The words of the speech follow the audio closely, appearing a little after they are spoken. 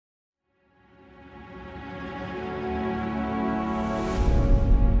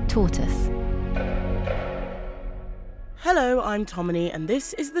Tortoise. Hello, I'm Tomini, and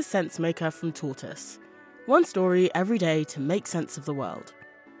this is The Sense Maker from Tortoise. One story every day to make sense of the world.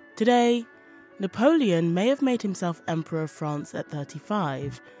 Today, Napoleon may have made himself Emperor of France at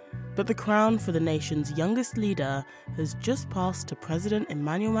 35, but the crown for the nation's youngest leader has just passed to President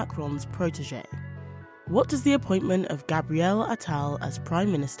Emmanuel Macron's protégé. What does the appointment of Gabriel Attal as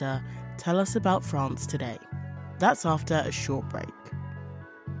Prime Minister tell us about France today? That's after a short break.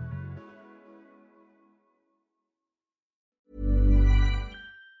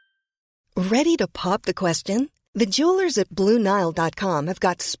 Ready to pop the question? The jewelers at BlueNile.com have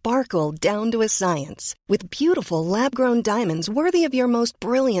got sparkle down to a science with beautiful lab-grown diamonds worthy of your most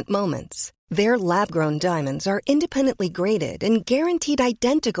brilliant moments. Their lab-grown diamonds are independently graded and guaranteed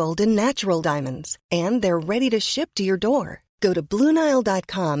identical to natural diamonds, and they're ready to ship to your door. Go to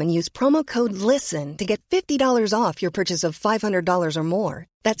BlueNile.com and use promo code LISTEN to get $50 off your purchase of $500 or more.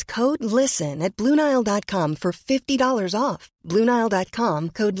 That's code LISTEN at BlueNile.com for $50 off. BlueNile.com,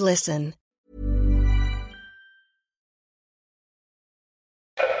 code LISTEN.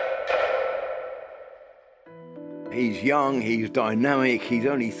 He's young, he's dynamic, he's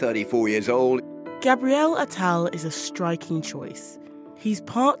only 34 years old. Gabriel Attal is a striking choice. He's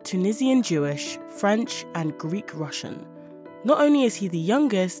part Tunisian Jewish, French, and Greek Russian. Not only is he the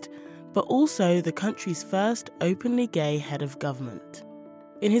youngest, but also the country's first openly gay head of government.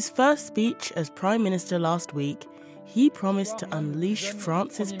 In his first speech as Prime Minister last week, he promised to unleash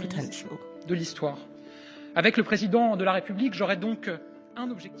France's potential. Avec le président de la République, j'aurai donc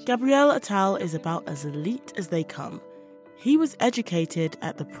Gabriel Attal is about as elite as they come. He was educated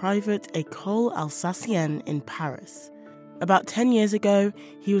at the private École Alsacienne in Paris. About 10 years ago,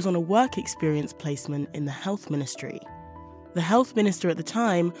 he was on a work experience placement in the health ministry. The health minister at the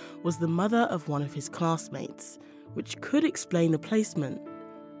time was the mother of one of his classmates, which could explain the placement.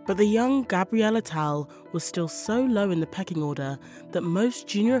 But the young Gabriel Attal was still so low in the pecking order that most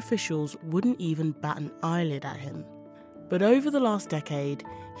junior officials wouldn't even bat an eyelid at him. But over the last decade,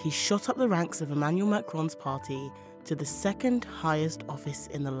 he shot up the ranks of Emmanuel Macron's party to the second highest office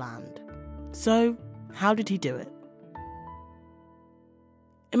in the land. So, how did he do it?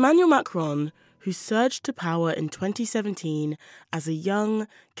 Emmanuel Macron, who surged to power in 2017 as a young,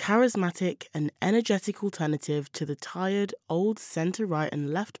 charismatic and energetic alternative to the tired old centre-right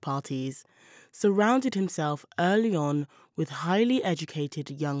and left parties, surrounded himself early on with highly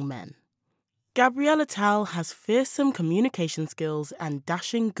educated young men. Gabriel Attal has fearsome communication skills and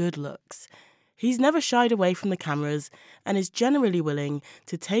dashing good looks. He's never shied away from the cameras and is generally willing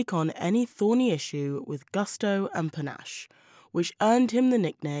to take on any thorny issue with gusto and panache, which earned him the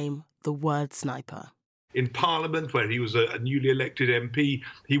nickname the Word Sniper. In Parliament, where he was a newly elected MP,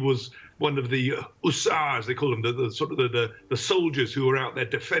 he was one of the hussars, they call them, the soldiers who were out there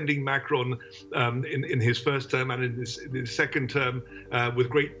defending Macron in his first term and in his second term with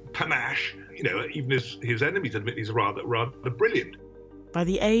great panache. You know, even his enemies admit he's rather brilliant. By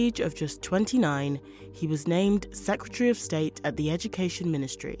the age of just 29, he was named Secretary of State at the Education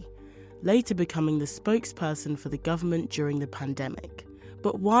Ministry, later becoming the spokesperson for the government during the pandemic.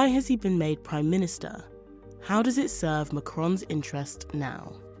 But why has he been made Prime Minister? How does it serve Macron's interest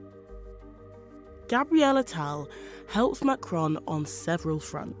now? Gabriel Attal helps Macron on several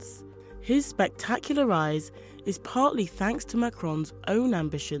fronts. His spectacular rise is partly thanks to Macron's own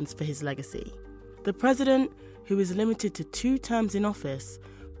ambitions for his legacy. The president, who is limited to 2 terms in office,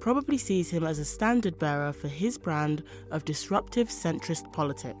 probably sees him as a standard-bearer for his brand of disruptive centrist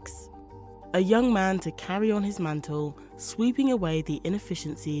politics. A young man to carry on his mantle, sweeping away the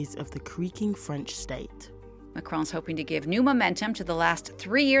inefficiencies of the creaking French state. Macron's hoping to give new momentum to the last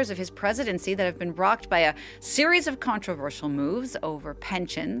 3 years of his presidency that have been rocked by a series of controversial moves over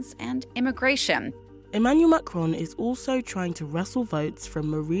pensions and immigration. Emmanuel Macron is also trying to wrestle votes from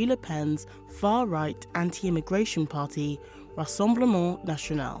Marine Le Pen's far-right anti-immigration party, Rassemblement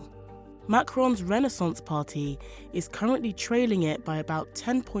National. Macron's Renaissance Party is currently trailing it by about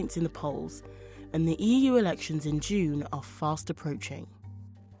 10 points in the polls, and the EU elections in June are fast approaching.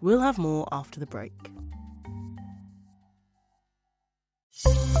 We'll have more after the break.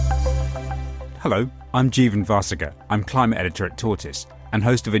 Hello, I'm Jeevan Vasiga. I'm climate editor at Tortoise and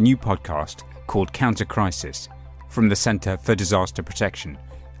host of a new podcast called Counter Crisis from the Centre for Disaster Protection,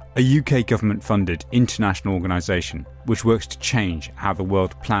 a UK government-funded international organisation which works to change how the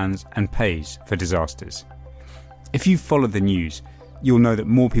world plans and pays for disasters. If you follow the news, you'll know that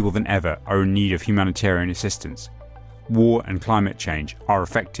more people than ever are in need of humanitarian assistance. War and climate change are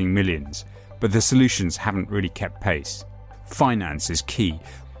affecting millions, but the solutions haven't really kept pace. Finance is key.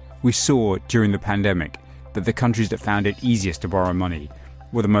 We saw during the pandemic that the countries that found it easiest to borrow money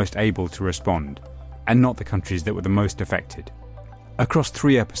were the most able to respond, and not the countries that were the most affected. Across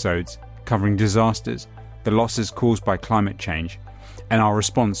 3 episodes, covering disasters, the losses caused by climate change, and our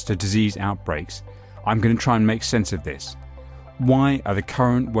response to disease outbreaks, I'm going to try and make sense of this. Why are the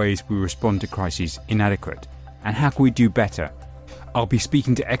current ways we respond to crises inadequate, and how can we do better? I'll be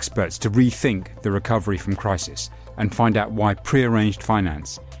speaking to experts to rethink the recovery from crisis and find out why pre-arranged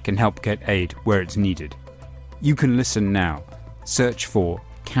finance can help get aid where it's needed. You can listen now. Search for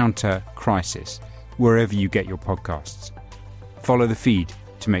Counter Crisis wherever you get your podcasts. Follow the feed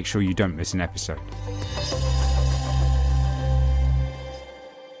to make sure you don't miss an episode.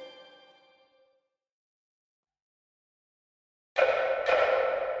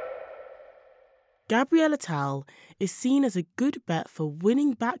 Gabriel Attal is seen as a good bet for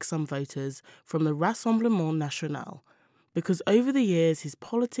winning back some voters from the Rassemblement National, because over the years his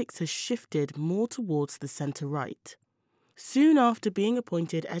politics has shifted more towards the centre-right. Soon after being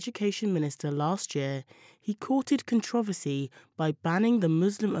appointed Education Minister last year, he courted controversy by banning the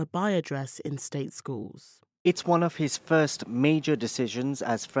Muslim abaya dress in state schools. It's one of his first major decisions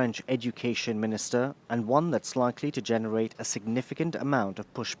as French Education Minister, and one that's likely to generate a significant amount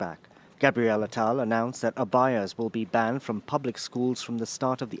of pushback. Gabriel Attal announced that abayas will be banned from public schools from the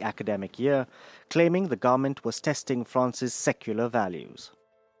start of the academic year, claiming the government was testing France's secular values.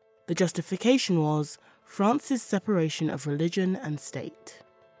 The justification was France's separation of religion and state.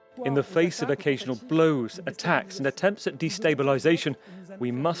 In the face of occasional blows, attacks and attempts at destabilisation,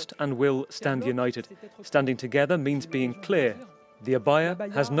 we must and will stand united. Standing together means being clear. The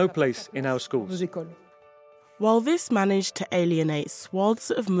abaya has no place in our schools. While this managed to alienate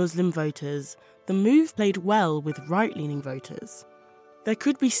swaths of Muslim voters, the move played well with right-leaning voters. There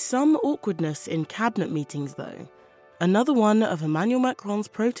could be some awkwardness in cabinet meetings, though. Another one of Emmanuel Macron's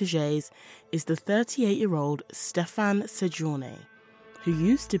protégés is the 38-year-old Stéphane Séjourné, who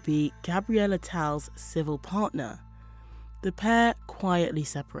used to be Gabriel Attal's civil partner. The pair quietly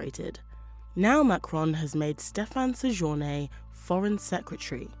separated. Now Macron has made Stéphane Séjourné Foreign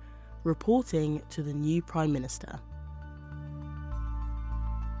Secretary, reporting to the new Prime Minister.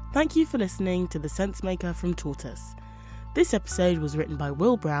 Thank you for listening to The Sensemaker from Tortoise. This episode was written by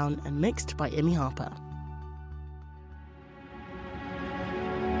Will Brown and mixed by Imi Harper.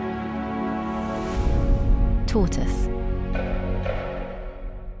 Tortoise.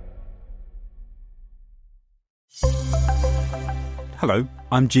 Hello,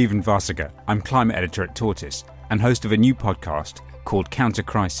 I'm Jeevan Vasiga. I'm climate editor at Tortoise and host of a new podcast called Counter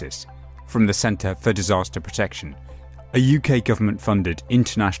Crisis, from the Centre for Disaster Protection, a UK government-funded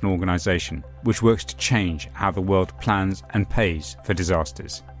international organisation which works to change how the world plans and pays for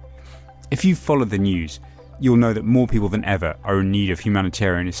disasters. If you've followed the news, you'll know that more people than ever are in need of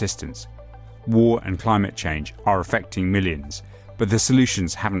humanitarian assistance. War and climate change are affecting millions, but the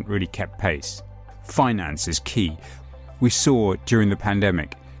solutions haven't really kept pace. Finance is key. We saw during the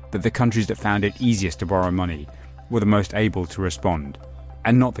pandemic that the countries that found it easiest to borrow money were the most able to respond,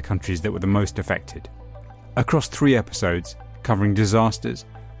 and not the countries that were the most affected. Across 3 episodes, covering disasters,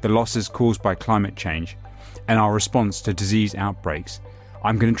 the losses caused by climate change, and our response to disease outbreaks,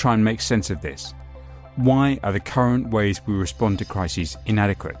 I'm going to try and make sense of this. Why are the current ways we respond to crises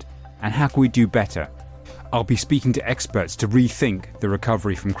inadequate, and how can we do better? I'll be speaking to experts to rethink the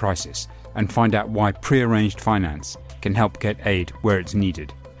recovery from crisis and find out why pre-arranged finance can help get aid where it's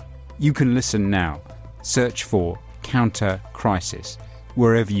needed. You can listen now. Search for Counter Crisis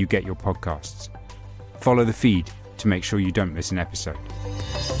wherever you get your podcasts. Follow the feed to make sure you don't miss an episode.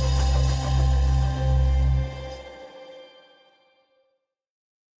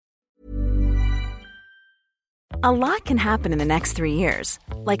 A lot can happen in the next 3 years.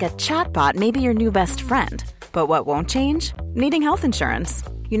 Like a chatbot may be your new best friend. But what won't change? Needing health insurance.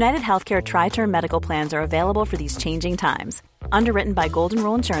 United Healthcare Tri-Term Medical Plans are available for these changing times. Underwritten by Golden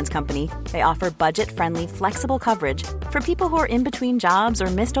Rule Insurance Company, they offer budget-friendly, flexible coverage for people who are in between jobs or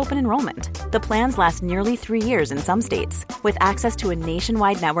missed open enrollment. The plans last nearly 3 years in some states, with access to a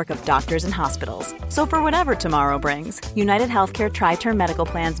nationwide network of doctors and hospitals. So for whatever tomorrow brings, United Healthcare Tri-Term Medical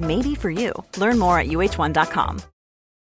Plans may be for you. Learn more at uh1.com.